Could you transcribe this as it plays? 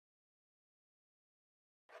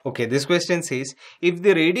Okay, this question says, if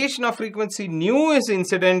the radiation of frequency nu is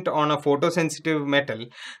incident on a photosensitive metal,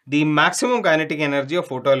 the maximum kinetic energy of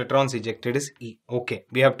photoelectrons ejected is E. Okay,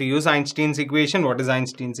 we have to use Einstein's equation. What is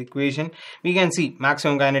Einstein's equation? We can see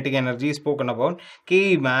maximum kinetic energy is spoken about.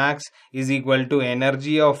 K max is equal to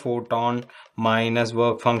energy of photon minus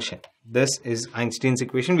work function. This is Einstein's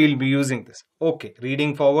equation. We will be using this. Okay,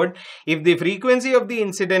 reading forward. If the frequency of the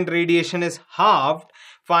incident radiation is halved,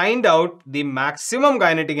 find out the maximum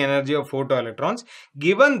kinetic energy of photoelectrons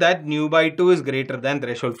given that nu by 2 is greater than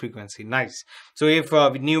threshold frequency. Nice. So if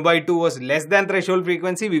nu by 2 was less than threshold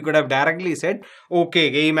frequency, we could have directly said,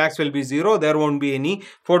 okay, K max will be 0. There won't be any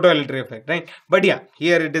photoelectric effect, right? But yeah,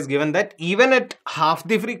 here it is given that even at half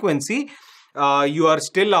the frequency, you are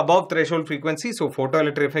still above threshold frequency, so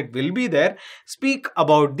photoelectric effect will be there. Speak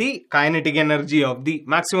about the kinetic energy of the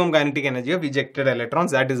maximum kinetic energy of ejected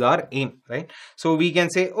electrons. That is our aim, right? So we can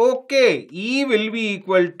say, okay, E will be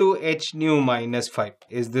equal to h nu minus 5.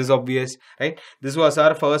 Is this obvious, right? This was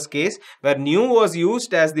our first case where nu was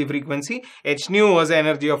used as the frequency, h nu was the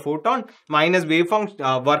energy of photon, minus wave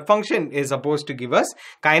function, work function is supposed to give us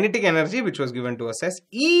kinetic energy, which was given to us as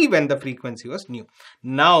E when the frequency was nu.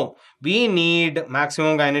 Now we need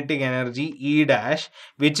maximum kinetic energy E dash,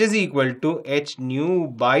 which is equal to h nu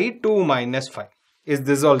by 2 minus 5. Is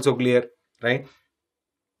this also clear, right?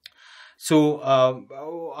 So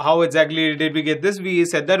how exactly did we get this? We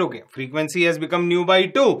said that, okay, frequency has become nu by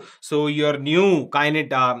 2. So your nu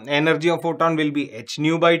kinetic energy of photon will be h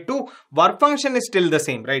nu by 2. Work function is still the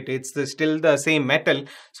same, right? It's still the same metal.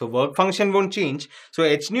 So work function won't change. So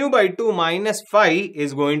h nu by 2 minus 5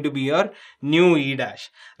 is going to be your nu E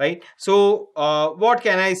dash, right? So what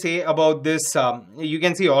can I say about this? You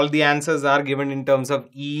can see all the answers are given in terms of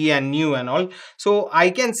E and nu and all. So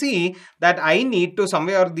I can see that I need to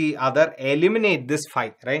somewhere or the other eliminate this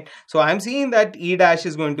 5, right? So I'm seeing that E dash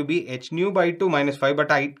is going to be h nu by 2 minus 5,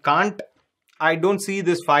 but I don't see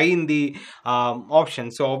this 5 in the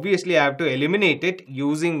option. So obviously I have to eliminate it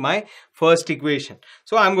using my first equation.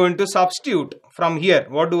 So I'm going to substitute from here.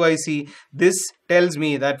 What do I see? This tells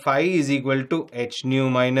me that 5 is equal to h nu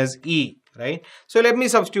minus E, right? So let me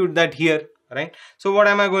substitute that here, right? So what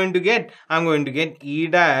am I going to get? I'm going to get E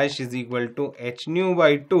dash is equal to h nu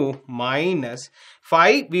by 2 minus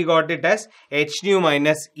 5. We got it as h nu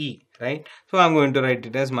minus E, right? So I'm going to write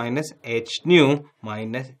it as minus h nu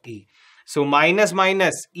minus E. So minus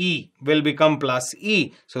minus E will become plus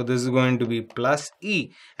E. So this is going to be plus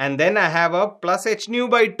E. And then I have a plus h nu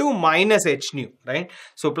by 2 minus h nu, right?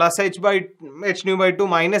 So plus h nu by 2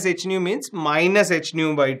 minus h nu means minus h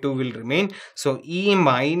nu by 2 will remain. So E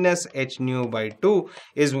minus h nu by 2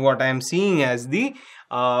 is what I am seeing as the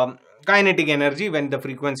kinetic energy when the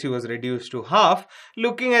frequency was reduced to half.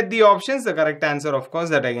 Looking at the options, the correct answer, of course,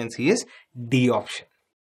 that I can see is D option.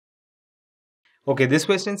 Okay, this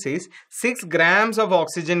question says 6 grams of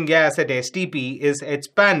oxygen gas at STP is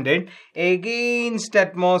expanded against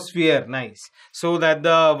atmosphere, nice, so that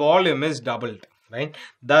the volume is doubled, right?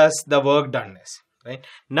 Thus the work done is, right?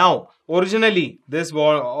 Now originally this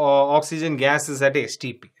oxygen gas is at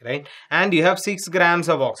STP, right? And you have 6 grams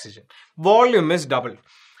of oxygen, volume is doubled.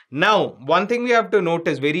 Now one thing we have to note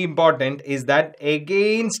is very important is that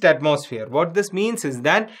against atmosphere. What this means is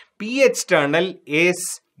that P external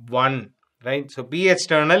is 1. Right, so P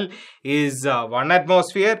external is 1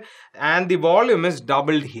 atmosphere and the volume is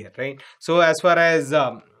doubled here, right? So as far as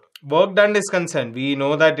work done is concerned, we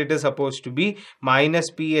know that it is supposed to be minus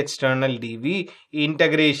P external dV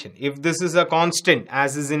integration. If this is a constant,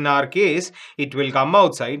 as is in our case, it will come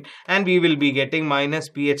outside and we will be getting minus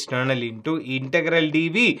P external into integral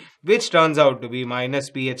dV, which turns out to be minus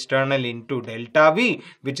P external into delta V,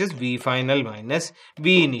 which is V final minus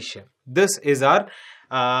V initial. This is our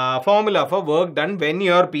formula for work done when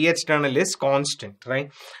your P external is constant,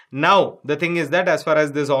 right? Now the thing is that as far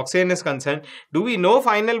as this oxygen is concerned, do we know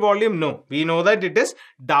final volume? No, we know that it is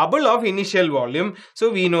double of initial volume,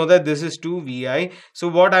 so we know that this is 2 VI. So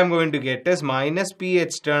what I'm going to get is minus P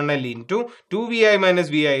external into 2 VI minus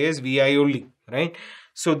VI is VI only, right?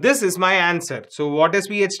 So this is my answer. So what is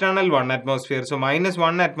P external? 1 atmosphere. So minus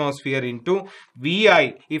 1 atmosphere into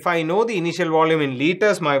VI. If I know the initial volume in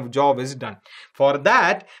liters, my job is done. For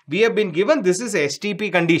that, we have been given this is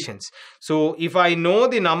STP conditions. So if I know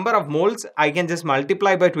the number of moles, I can just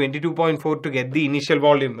multiply by 22.4 to get the initial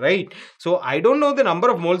volume, right? So I don't know the number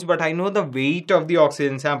of moles, but I know the weight of the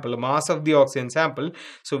oxygen sample, mass of the oxygen sample.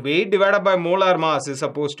 So weight divided by molar mass is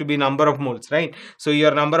supposed to be number of moles, right? So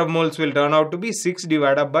your number of moles will turn out to be 6 divided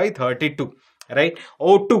by 32, right?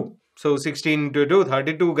 O2. So 16 into 2,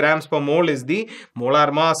 32 grams per mole is the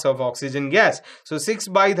molar mass of oxygen gas. So 6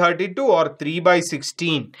 by 32 or 3 by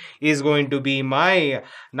 16 is going to be my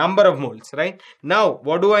number of moles, right? Now,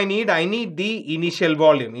 what do I need? I need the initial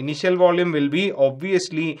volume. Initial volume will be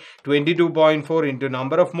obviously 22.4 into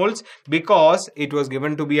number of moles because it was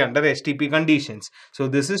given to be under STP conditions. So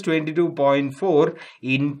this is 22.4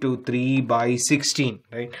 into 3 by 16,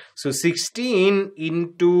 right? So 16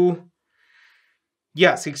 into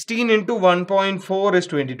 1.4 is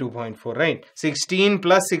 22.4, right? 16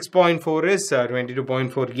 plus 6.4 is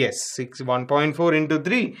 22.4. Yes, 1.4 into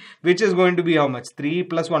 3, which is going to be how much? 3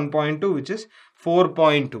 plus 1.2, which is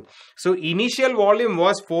 4.2. So initial volume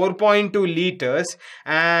was 4.2 liters,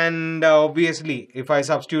 and obviously if I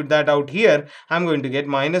substitute that out here, I'm going to get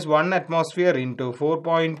minus 1 atmosphere into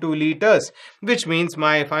 4.2 liters, which means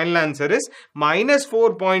my final answer is minus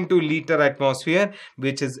 4.2 liter atmosphere,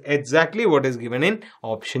 which is exactly what is given in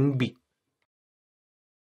option B.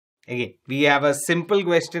 Again, we have a simple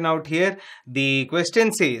question out here. The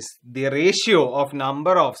question says the ratio of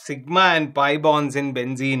number of sigma and pi bonds in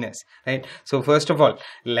benzene is, right? So first of all,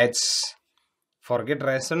 let's forget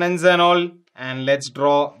resonance and all, and let's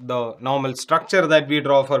draw the normal structure that we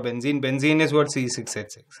draw for benzene. Benzene is what?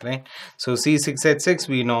 C6H6, right? So C6H6,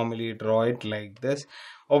 we normally draw it like this.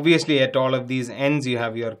 Obviously, at all of these ends, you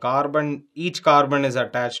have your carbon. Each carbon is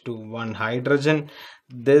attached to one hydrogen.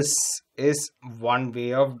 This is one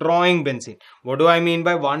way of drawing benzene. What do I mean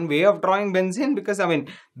by one way of drawing benzene? Because, I mean,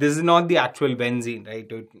 this is not the actual benzene, right?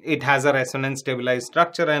 It has a resonance stabilized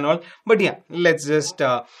structure and all. But yeah, let's just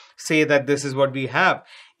say that this is what we have.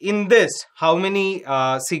 In this, how many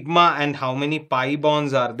sigma and how many pi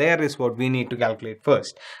bonds are there is what we need to calculate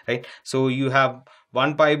first, right? So you have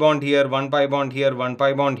one pi bond here, one pi bond here, one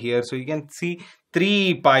pi bond here. So you can see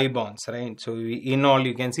 3 pi bonds, right? So in all,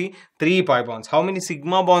 you can see 3 pi bonds. How many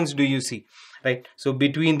sigma bonds do you see, right? So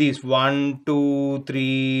between these 1, 2,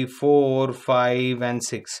 3, 4, 5 and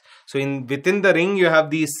 6. So within the ring, you have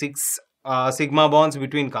these 6 sigma bonds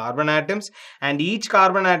between carbon atoms, and each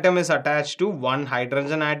carbon atom is attached to one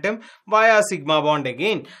hydrogen atom via sigma bond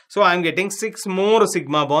again. So I am getting 6 more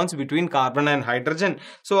sigma bonds between carbon and hydrogen.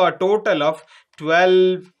 So a total of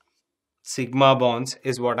 12 sigma bonds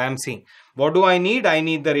is what I am seeing. What do I need? I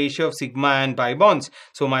need the ratio of sigma and pi bonds.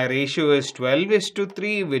 So my ratio is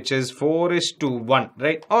 12:3, which is 4:1,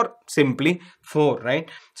 right? Or simply 4, right?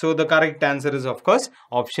 So the correct answer is, of course,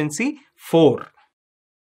 option C, 4.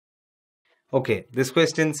 Okay, this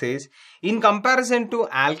question says, in comparison to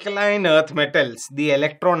alkaline earth metals, the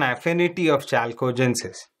electron affinity of chalcogens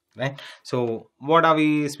is, right? So what are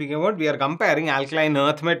we speaking about? We are comparing alkaline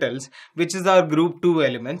earth metals, which is our group 2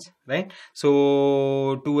 elements, right?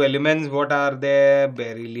 So 2 elements, what are there?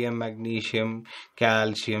 Beryllium, magnesium,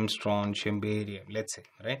 calcium, strontium, barium, let's say,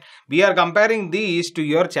 right? We are comparing these to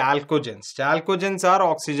your chalcogens. Chalcogens are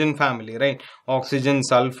oxygen family, right? Oxygen,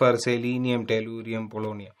 sulfur, selenium, tellurium,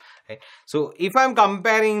 polonium, right? So if I'm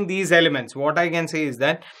comparing these elements, what I can say is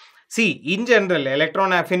that, see, in general,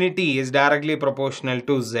 electron affinity is directly proportional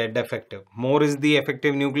to Z effective. More is the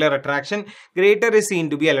effective nuclear attraction, greater is seen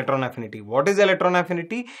to be electron affinity. What is electron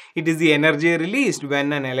affinity? It is the energy released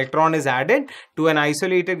when an electron is added to an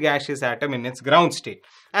isolated gaseous atom in its ground state.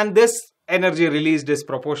 And this energy released is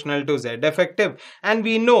proportional to Z effective, and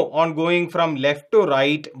we know on going from left to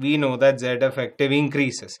right, we know that Z effective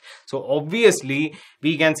increases. So obviously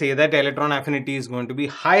we can say that electron affinity is going to be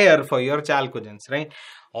higher for your chalcogens, right?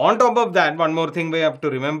 On top of that, one more thing we have to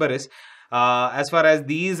remember is, as far as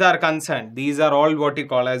these are concerned, these are all what you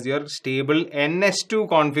call as your stable NS2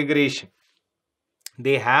 configuration.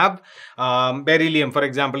 They have beryllium, for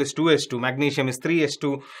example, is 2s2, magnesium is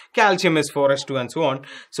 3s2, calcium is 4s2, and so on.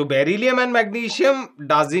 So beryllium and magnesium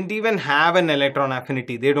doesn't even have an electron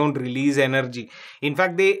affinity. They don't release energy. In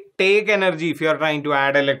fact, they take energy if you are trying to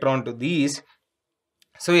add electron to these.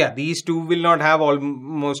 So yeah, these two will not have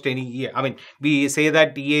almost any, I mean, we say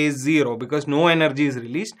that TA is 0 because no energy is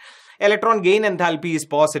released. Electron gain enthalpy is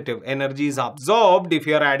positive. Energy is absorbed if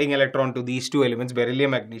you are adding electron to these two elements, beryllium,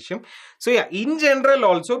 magnesium. So yeah, in general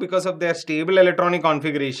also, because of their stable electronic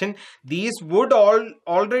configuration, these would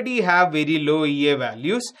already have very low EA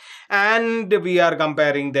values, and we are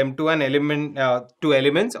comparing them to an element, to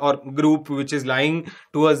elements or group which is lying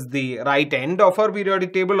towards the right end of our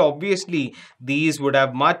periodic table. Obviously, these would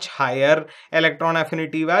have much higher electron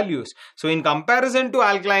affinity values. So in comparison to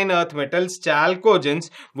alkaline earth metals, chalcogens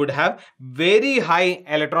would have very high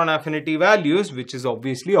electron affinity values, which is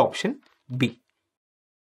obviously option B.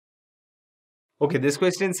 Okay, this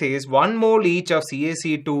question says 1 mole each of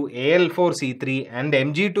CaC2, Al4C3 and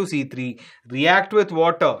Mg2C3 react with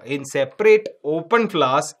water in separate open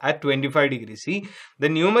flasks at 25 degrees C. The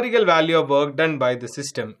numerical value of work done by the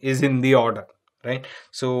system is in the order, right?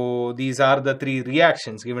 So these are the three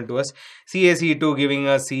reactions given to us. CaC2 giving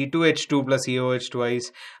us C2H2 plus COH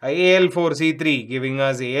twice, Al4C3 giving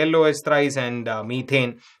us ALOH thrice and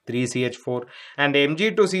methane 3CH4, and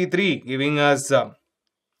Mg2C3 giving us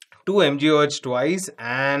 2 MgOH twice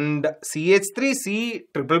and CH3C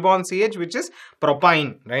triple bond CH, which is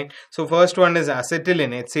propyne, right? So first one is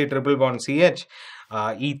acetylene, HC triple bond CH,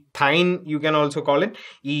 ethine you can also call it,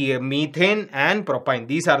 methane and propyne.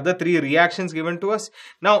 These are the three reactions given to us.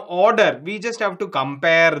 Now order, we just have to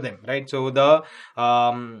compare them, right? So the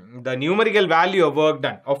numerical value of work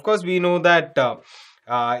done. Of course, we know that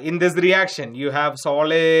in this reaction you have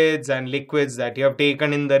solids and liquids that you have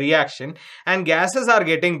taken in the reaction, and gases are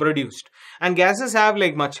getting produced, and gases have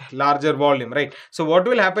like much larger volume, right? So what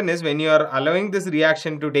will happen is, when you are allowing this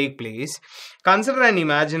reaction to take place, consider an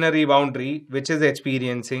imaginary boundary which is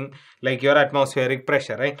experiencing like your atmospheric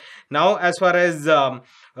pressure, right? Now as far as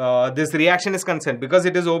this reaction is concerned, because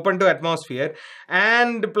it is open to atmosphere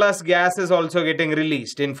and plus gas is also getting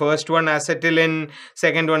released, in first one acetylene,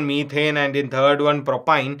 second one methane, and in third one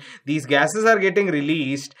propyne, these gases are getting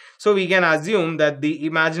released. So we can assume that the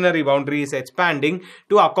imaginary boundary is expanding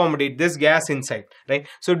to accommodate this gas inside, right?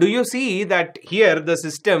 So do you see that here the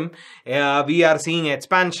system we are seeing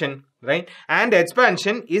expansion, right? And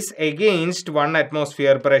expansion is against 1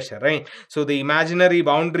 atmosphere pressure, right? So the imaginary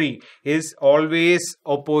boundary is always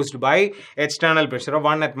opposed by external pressure of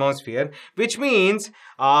 1 atmosphere, which means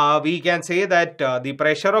we can say that the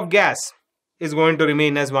pressure of gas is going to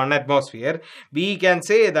remain as 1 atmosphere. We can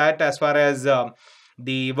say that as far as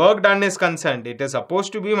the work done is concerned, it is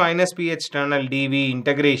supposed to be minus P external dV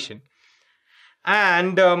integration.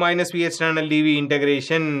 And minus P external dV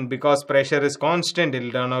integration, because pressure is constant, it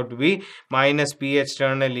will turn out to be minus P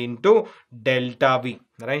external into delta V,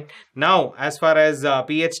 right? Now as far as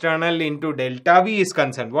P external into delta V is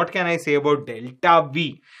concerned, what can I say about delta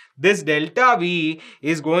V? This delta V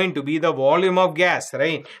is going to be the volume of gas,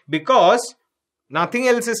 right? Because nothing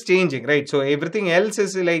else is changing, right? So everything else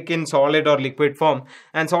is like in solid or liquid form,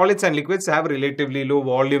 and solids and liquids have relatively low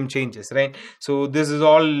volume changes, right? So this is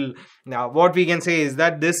all, now what we can say is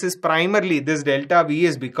that this is primarily, this delta V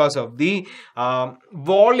is because of the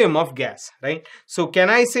volume of gas, right? So can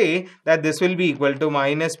I say that this will be equal to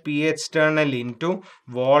minus P external into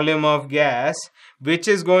volume of gas, which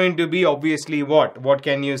is going to be obviously what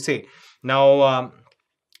can you say? Now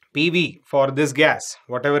PV for this gas,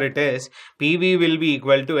 whatever it is, PV will be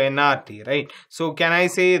equal to nRT, right? So can I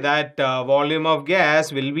say that volume of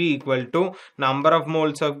gas will be equal to number of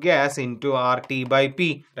moles of gas into RT by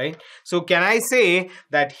P, right? So can I say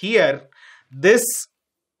that here this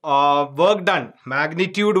work done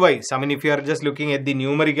magnitude wise, I mean if you are just looking at the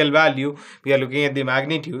numerical value, we are looking at the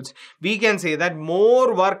magnitudes, we can say that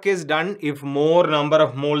more work is done if more number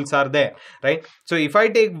of moles are there, right? So if I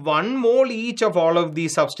take 1 mole each of all of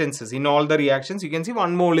these substances in all the reactions, you can see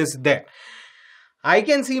 1 mole is there. I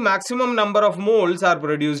can see maximum number of moles are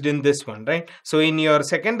produced in this one, right? So in your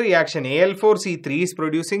second reaction, Al4C3 is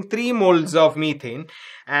producing 3 moles of methane,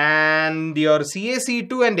 and your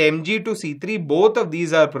CaC2 and Mg2C3, both of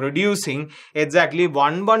these are producing exactly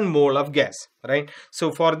 1 mole of gas, right?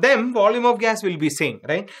 So for them, volume of gas will be same,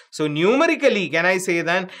 right? So numerically, can I say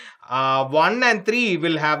that 1 and 3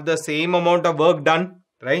 will have the same amount of work done,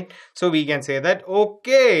 right? So we can say that,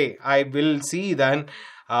 okay, I will see then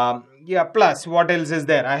yeah, plus what else is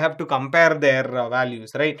there? I have to compare their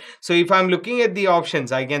values, right? So if I'm looking at the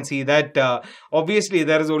options, I can see that obviously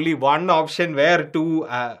there is only one option where two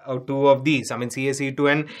of these, I mean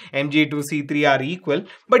CaC2 and Mg2C3 are equal.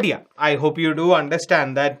 But yeah, I hope you do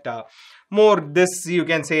understand that more this you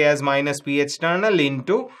can say as minus P external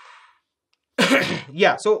into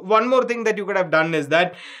yeah, so one more thing that you could have done is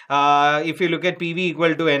that if you look at PV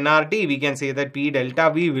equal to nRT, we can say that P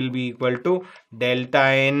delta V will be equal to delta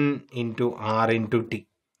N into R into T,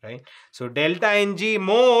 right? So delta Ng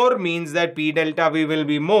more means that P delta V will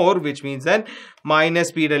be more, which means that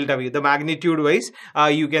minus P delta V, the magnitude wise,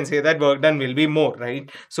 you can say that work done will be more, right?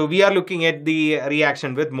 So we are looking at the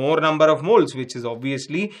reaction with more number of moles, which is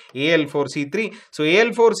obviously Al4C3. So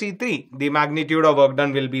Al4C3, the magnitude of work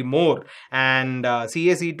done will be more, and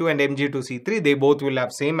CaC2 and Mg2C3, they both will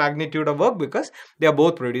have same magnitude of work because they are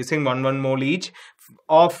both producing 1 mole each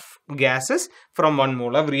of gases from 1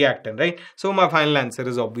 mole of reactant, right? So my final answer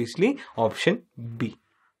is obviously option B.